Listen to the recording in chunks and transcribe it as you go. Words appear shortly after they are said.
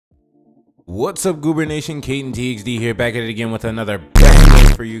What's up, Goober Nation? KaidenTXD here, back at it again with another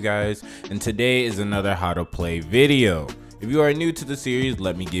banger for you guys, and today is another how to play video. If you are new to the series,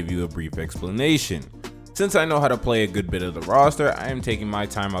 let me give you a brief explanation. Since I know how to play a good bit of the roster, I am taking my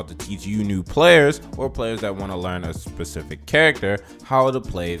time out to teach you new players or players that want to learn a specific character how to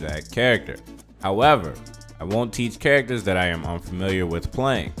play that character. However, I won't teach characters that I am unfamiliar with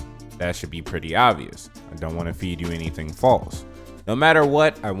playing. That should be pretty obvious. I don't want to feed you anything false. No matter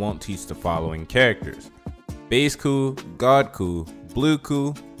what, I won't teach the following characters: Base Coup, God Coup, Blue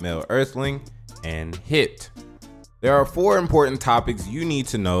Coup, Male Earthling, and Hit. There are 4 important topics you need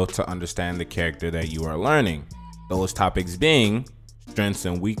to know to understand the character that you are learning. Those topics being strengths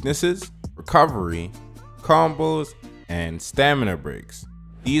and weaknesses, recovery, combos, and stamina breaks.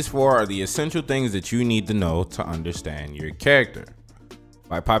 These 4 are the essential things that you need to know to understand your character.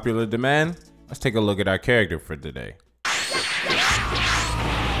 By popular demand, let's take a look at our character for today.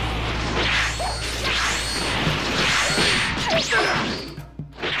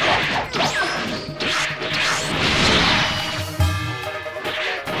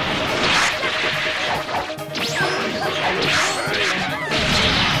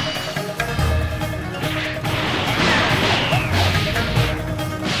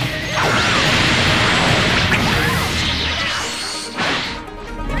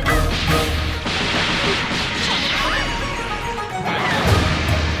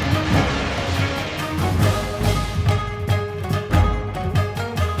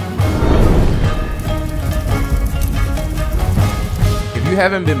 If you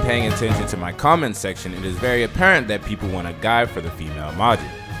haven't been paying attention to my comment section, it is very apparent that people want a guide for the female Majin,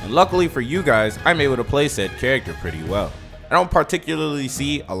 and luckily for you guys, I'm able to play said character pretty well. I don't particularly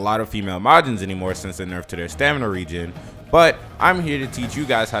see a lot of female Majins anymore since the nerf to their stamina regen, but I'm here to teach you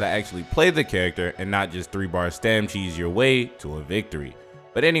guys how to actually play the character and not just 3-bar stam cheese your way to a victory.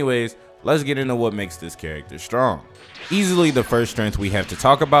 But anyways, let's get into what makes this character strong. Easily the first strength we have to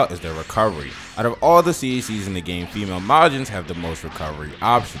talk about is their recovery. Out of all the CACs in the game, female Majins have the most recovery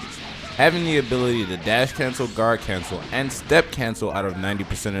options. Having the ability to dash cancel, guard cancel, and step cancel out of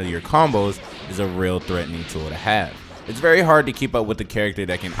 90% of your combos is a real threatening tool to have. It's very hard to keep up with a character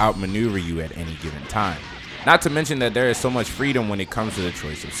that can outmaneuver you at any given time. Not to mention that there is so much freedom when it comes to the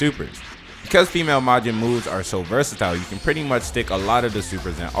choice of supers. Because female Majin moves are so versatile, you can pretty much stick a lot of the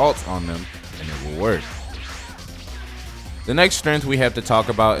supers and alts on them and it will work. The next strength we have to talk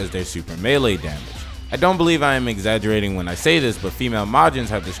about is their super melee damage. I don't believe I am exaggerating when I say this, but female Majins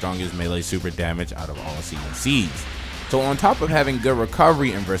have the strongest melee super damage out of all CNCs. So on top of having good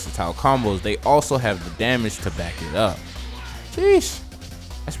recovery and versatile combos, they also have the damage to back it up. Sheesh,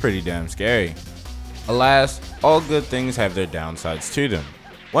 that's pretty damn scary. Alas, all good things have their downsides to them.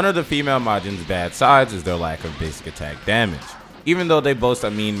 One of the female Majin's bad sides is their lack of basic attack damage. Even though they boast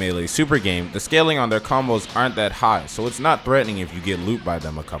a mean melee super game, the scaling on their combos aren't that high, so it's not threatening if you get looped by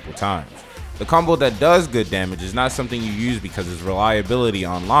them a couple times. The combo that does good damage is not something you use because its reliability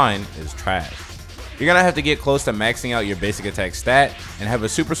online is trash. You're gonna have to get close to maxing out your basic attack stat and have a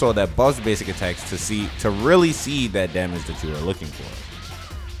super soul that buffs basic attacks to really see that damage that you are looking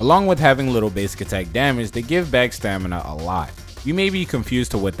for. Along with having little basic attack damage, they give back stamina a lot. You may be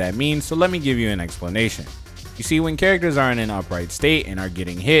confused to what that means, so let me give you an explanation. You see, when characters are in an upright state and are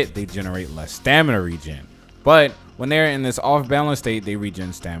getting hit, they generate less stamina regen. But when they are in this off balance state, they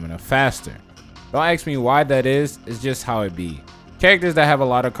regen stamina faster. Don't ask me why that is, it's just how it be. Characters that have a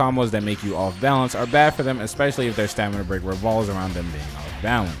lot of combos that make you off balance are bad for them, especially if their stamina break revolves around them being off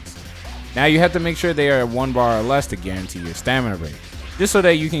balance. Now you have to make sure they are at 1 bar or less to guarantee your stamina break, just so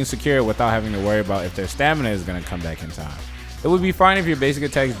that you can secure it without having to worry about if their stamina is going to come back in time. It would be fine if your basic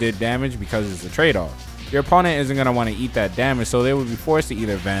attacks did damage because it's a trade-off. Your opponent isn't going to want to eat that damage, so they would be forced to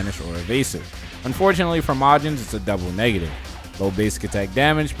either vanish or evasive. Unfortunately for Majins, it's a double negative. Low basic attack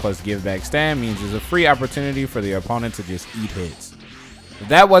damage plus give back stam means there's a free opportunity for the opponent to just eat hits. If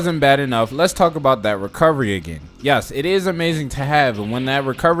that wasn't bad enough, let's talk about that recovery again. Yes, it is amazing to have, and when that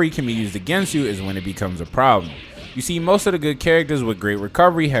recovery can be used against you is when it becomes a problem. You see, most of the good characters with great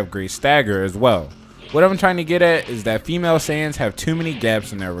recovery have great stagger as well. What I'm trying to get at is that female Saiyans have too many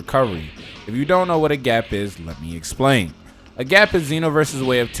gaps in their recovery. If you don't know what a gap is, let me explain. A gap is Xenoverse's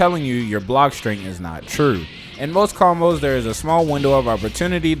way of telling you your block string is not true. In most combos, there is a small window of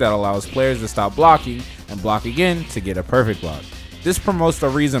opportunity that allows players to stop blocking and block again to get a perfect block. This promotes the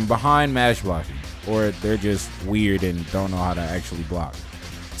reason behind mash blocking, or they're just weird and don't know how to actually block.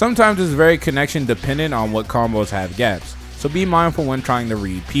 Sometimes it's very connection dependent on what combos have gaps, so be mindful when trying to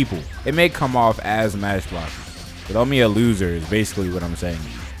read people. It may come off as mash blocking. But me a loser is basically what I'm saying.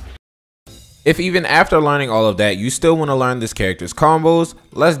 If even after learning all of that you still want to learn this character's combos,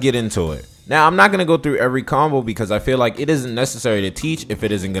 let's get into it. Now, I'm not going to go through every combo because I feel like it isn't necessary to teach if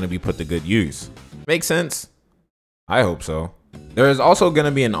it isn't going to be put to good use. Make sense? I hope so. There is also going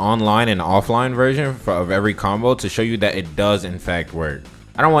to be an online and offline version of every combo to show you that it does in fact work.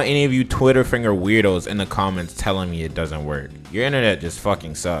 I don't want any of you Twitter finger weirdos in the comments telling me it doesn't work. Your internet just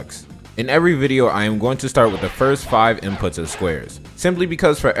fucking sucks. In every video, I am going to start with the first 5 inputs of squares. Simply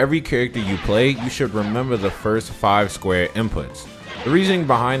because for every character you play, you should remember the first 5 square inputs. The reasoning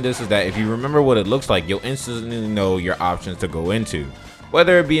behind this is that if you remember what it looks like, you'll instantly know your options to go into.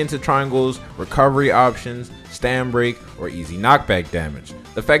 Whether it be into triangles, recovery options, stand break, or easy knockback damage.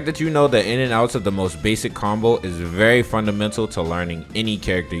 The fact that you know the in and outs of the most basic combo is very fundamental to learning any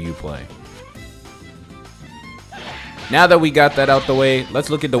character you play. Now that we got that out the way, let's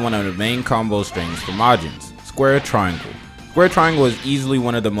look at one of the main combo strings for Majins, Square Triangle. Square Triangle is easily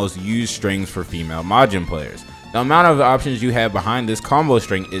one of the most used strings for female Majin players. The amount of options you have behind this combo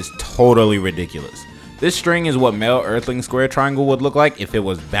string is totally ridiculous. This string is what male Earthling Square Triangle would look like if it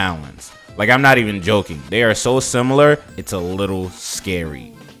was balanced. Like, I'm not even joking. They are so similar, it's a little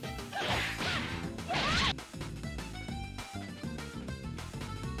scary.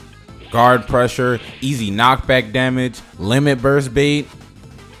 Guard pressure, easy knockback damage, limit burst bait.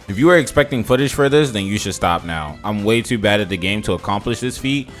 If you were expecting footage for this, then you should stop now. I'm way too bad at the game to accomplish this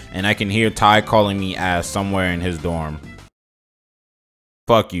feat, and I can hear Ty calling me ass somewhere in his dorm.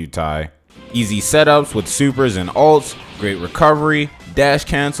 Fuck you, Ty. Easy setups with supers and ults, great recovery, dash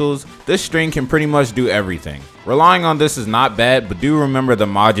cancels. This string can pretty much do everything. Relying on this is not bad, but do remember the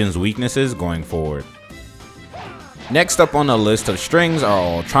Majin's weaknesses going forward. Next up on the list of strings are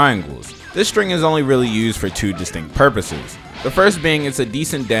all triangles. This string is only really used for 2 distinct purposes. The first being it's a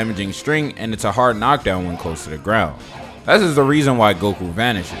decent damaging string and it's a hard knockdown when close to the ground. That is the reason why Goku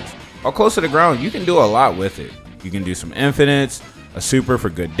vanishes. While close to the ground, you can do a lot with it. You can do some infinites, a super for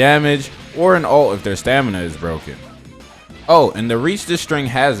good damage, or an ult if their stamina is broken. Oh, and the reach this string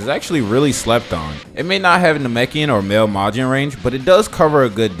has is actually really slept on. It may not have Namekian or male Majin range, but it does cover a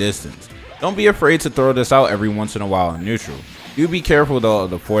good distance. Don't be afraid to throw this out every once in a while in neutral. Do be careful though of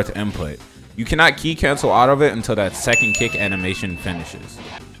the 4th input. You cannot key cancel out of it until that second kick animation finishes.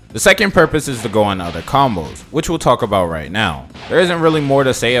 The second purpose is to go on other combos, which we'll talk about right now. There isn't really more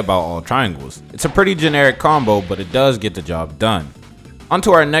to say about all triangles. It's a pretty generic combo, but it does get the job done.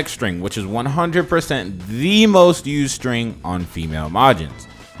 Onto our next string, which is 100% the most used string on female Majins,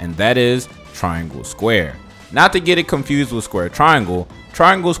 and that is Triangle Square. Not to get it confused with Square Triangle,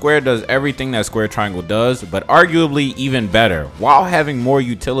 Triangle Square does everything that Square Triangle does, but arguably even better, while having more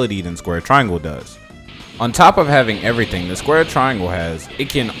utility than Square Triangle does. On top of having everything the Square Triangle has, it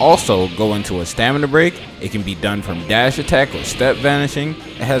can also go into a stamina break, it can be done from dash attack or step vanishing,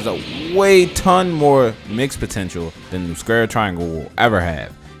 it has a way ton more mix potential than the Square Triangle will ever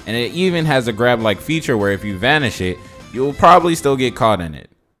have, and it even has a grab like feature where if you vanish it, you'll probably still get caught in it.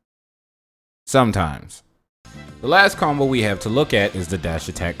 Sometimes. The last combo we have to look at is the dash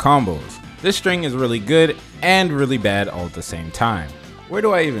attack combos. This string is really good and really bad all at the same time. Where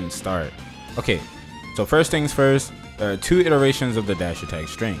do I even start? Okay. So first things first, there are 2 iterations of the dash attack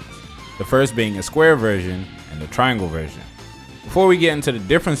strings. The first being a square version and the triangle version. Before we get into the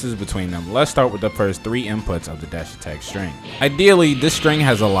differences between them, let's start with the first 3 inputs of the dash attack string. Ideally, this string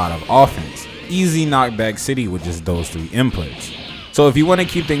has a lot of offense. Easy knockback city with just those 3 inputs. So if you want to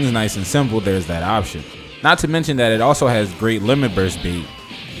keep things nice and simple, there's that option. Not to mention that it also has great limit burst bait.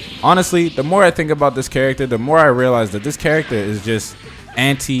 Honestly, the more I think about this character, the more I realize that this character is just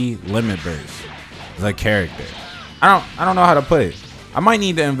anti-limit burst. The character. I don't know how to put it. I might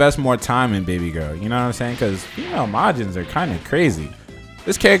need to invest more time in Baby Girl, you know what I'm saying? Because female Majins are kind of crazy.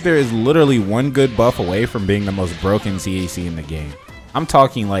 This character is literally one good buff away from being the most broken CAC in the game. I'm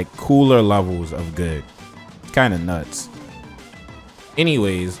talking like cooler levels of good. It's kind of nuts.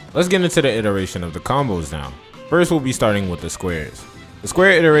 Anyways, let's get into the iteration of the combos now. First, we'll be starting with the squares. The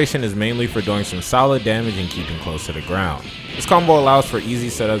square iteration is mainly for doing some solid damage and keeping close to the ground. This combo allows for easy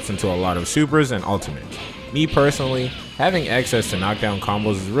setups into a lot of supers and ultimates. Me personally, having access to knockdown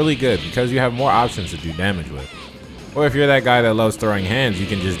combos is really good because you have more options to do damage with. Or if you're that guy that loves throwing hands, you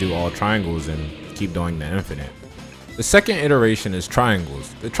can just do all triangles and keep doing the infinite. The second iteration is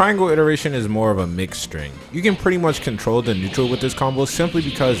triangles. The triangle iteration is more of a mixed string. You can pretty much control the neutral with this combo simply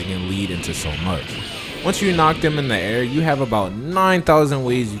because it can lead into so much. Once you knock them in the air, you have about 9,000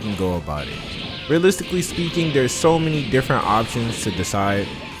 ways you can go about it. Realistically speaking, there's so many different options to decide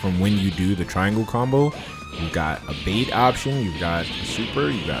from when you do the triangle combo. You've got a bait option, you've got a super,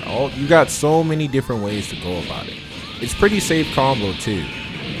 you got so many different ways to go about it. It's pretty safe combo too.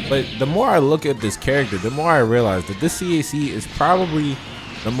 But the more I look at this character, the more I realize that this CAC is probably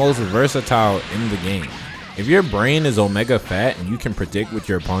the most versatile in the game. If your brain is omega fat and you can predict what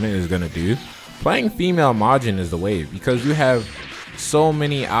your opponent is going to do, playing female Majin is the way, because you have so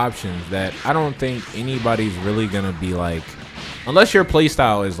many options that I don't think anybody's really going to be like, unless your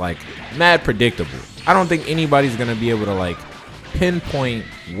playstyle is like mad predictable, I don't think anybody's going to be able to like pinpoint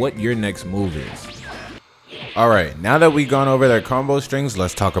what your next move is. Alright, now that we've gone over their combo strings,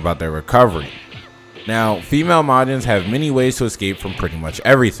 let's talk about their recovery. Now, female Majins have many ways to escape from pretty much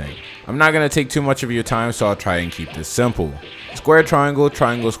everything. I'm not going to take too much of your time, so I'll try and keep this simple. Square triangle,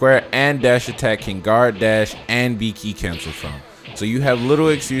 triangle square, and dash attack can guard, dash, and be key cancelled from. So you have little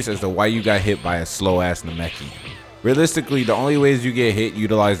excuse as to why you got hit by a slow ass Namekian. Realistically, the only ways you get hit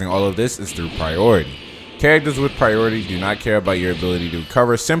utilizing all of this is through priority. Characters with priority do not care about your ability to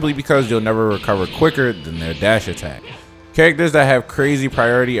recover simply because you'll never recover quicker than their dash attack. Characters that have crazy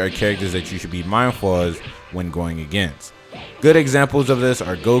priority are characters that you should be mindful of when going against. Good examples of this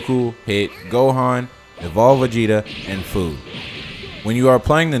are Goku, Hit, Gohan, Evolve Vegeta, and Fu. When you are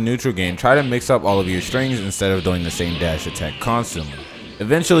playing the neutral game, try to mix up all of your strings instead of doing the same dash attack constantly.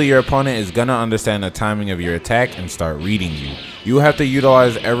 Eventually your opponent is gonna understand the timing of your attack and start reading you. You will have to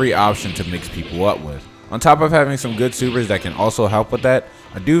utilize every option to mix people up with. On top of having some good supers that can also help with that,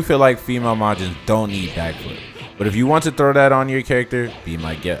 I do feel like female Majins don't need backflip. But if you want to throw that on your character, be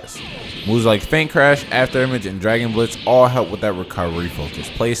my guest. Moves like Faint Crash, After Image, and Dragon Blitz all help with that recovery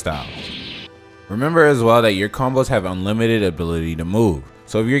focused playstyle. Remember as well that your combos have unlimited ability to move,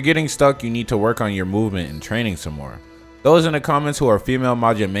 so if you're getting stuck, you need to work on your movement and training some more. Those in the comments who are female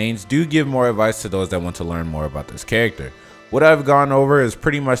Majin mains do give more advice to those that want to learn more about this character. What I've gone over is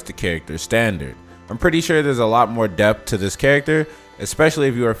pretty much the character standard. I'm pretty sure there's a lot more depth to this character, especially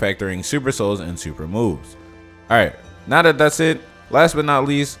if you are factoring super souls and super moves. Alright, now that that's it, last but not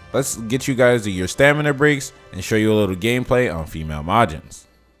least, let's get you guys to your stamina breaks and show you a little gameplay on female Majins.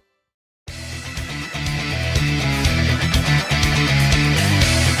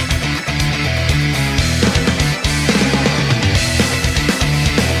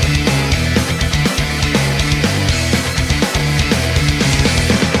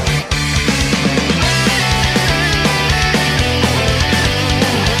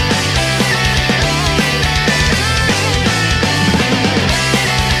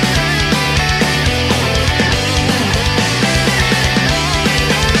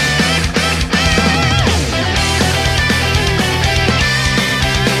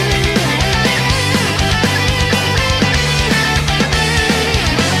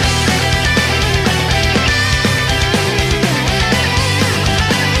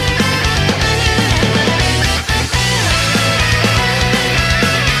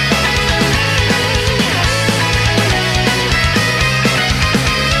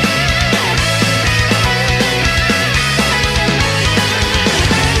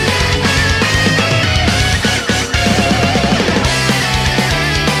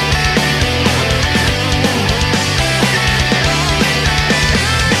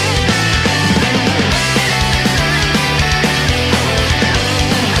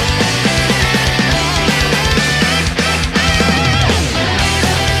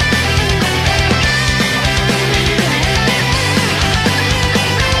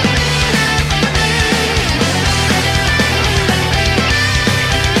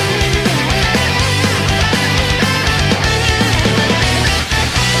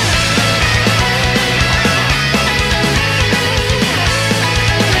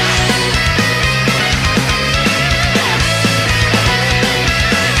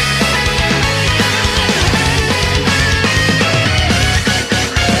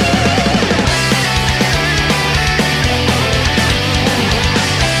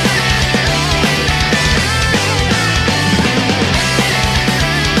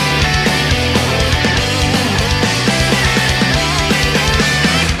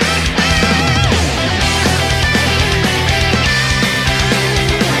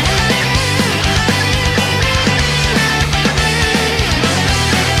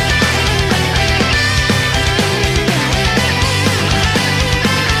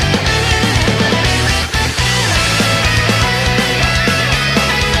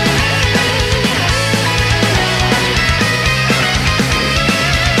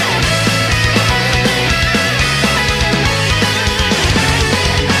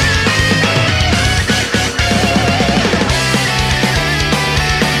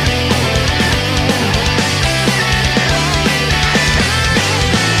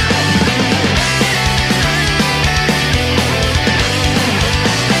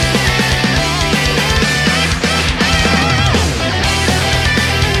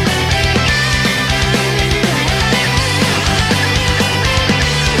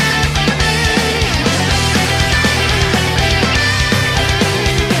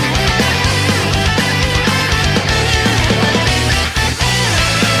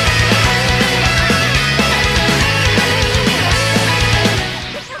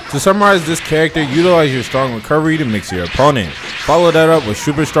 To summarize this character, utilize your strong recovery to mix your opponent. Follow that up with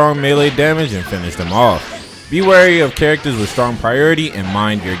super strong melee damage and finish them off. Be wary of characters with strong priority and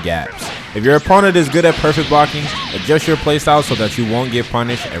mind your gaps. If your opponent is good at perfect blocking, adjust your playstyle so that you won't get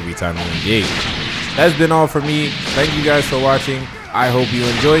punished every time you engage. That's been all for me. Thank you guys for watching. I hope you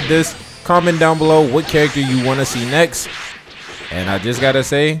enjoyed this. Comment down below what character you want to see next. And I just gotta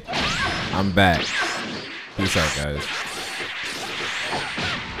say, I'm back. Peace out, guys.